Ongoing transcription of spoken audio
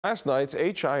Last night's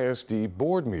HISD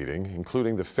board meeting,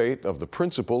 including the fate of the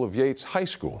principal of Yates High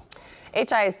School.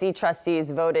 HISD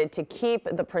trustees voted to keep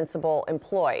the principal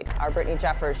employed. Our Brittany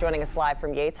Jeffers joining us live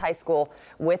from Yates High School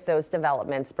with those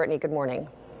developments. Brittany, good morning.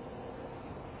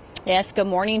 Yes, good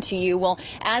morning to you. Well,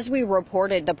 as we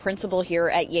reported, the principal here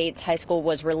at Yates High School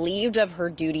was relieved of her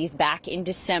duties back in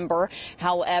December.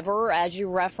 However, as you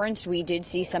referenced, we did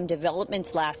see some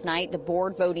developments last night. The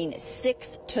board voting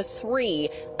 6-3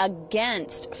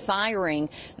 against firing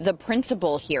the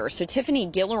principal here. So Tiffany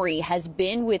Guillory has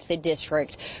been with the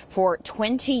district for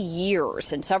 20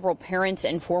 years, and several parents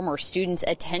and former students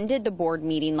attended the board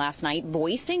meeting last night,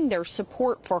 voicing their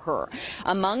support for her.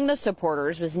 Among the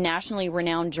supporters was nationally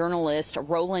renowned journalist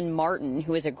Roland Martin,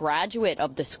 who is a graduate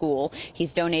of the school.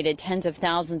 He's donated tens of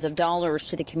thousands of dollars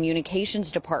to the communications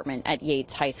department at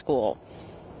Yates High School.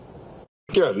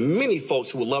 There are many folks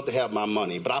who would love to have my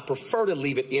money, but I prefer to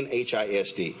leave it in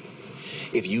HISD.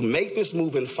 If you make this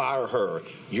move and fire her,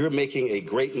 you're making a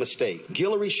great mistake.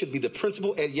 Guillory should be the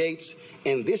principal at Yates,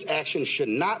 and this action should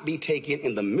not be taken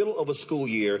in the middle of a school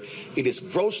year. It is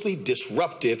grossly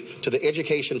disruptive to the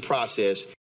education process.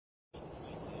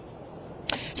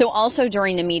 So also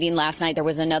during the meeting last night, there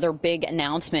was another big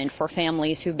announcement for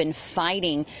families who've been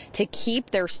fighting to keep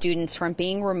their students from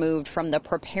being removed from the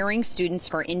Preparing Students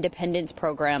for Independence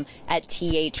program at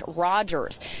T.H.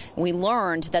 Rogers. We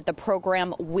learned that the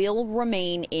program will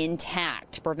remain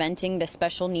intact, preventing the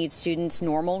special needs students'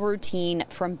 normal routine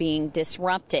from being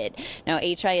disrupted. Now,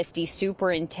 HISD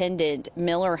Superintendent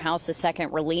Miller House II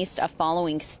released a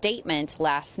following statement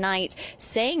last night,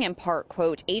 saying in part,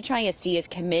 quote, HISD is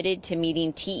committed to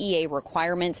meeting TEA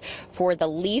requirements for the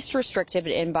least restrictive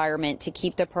environment to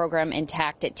keep the program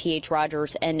intact at T.H.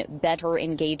 Rogers and better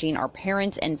engaging our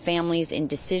parents and families in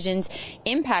decisions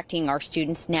impacting our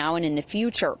students now and in the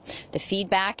future. The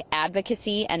feedback,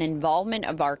 advocacy, and involvement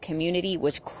of our community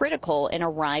was critical in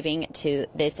arriving to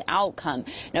this outcome.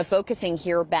 Now, focusing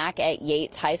here back at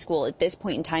Yates High School, at this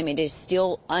point in time, it is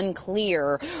still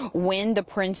unclear when the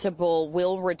principal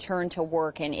will return to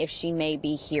work and if she may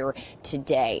be here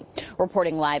today.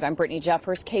 Reporting live, I'm Brittany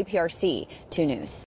Jeffers, KPRC 2 News.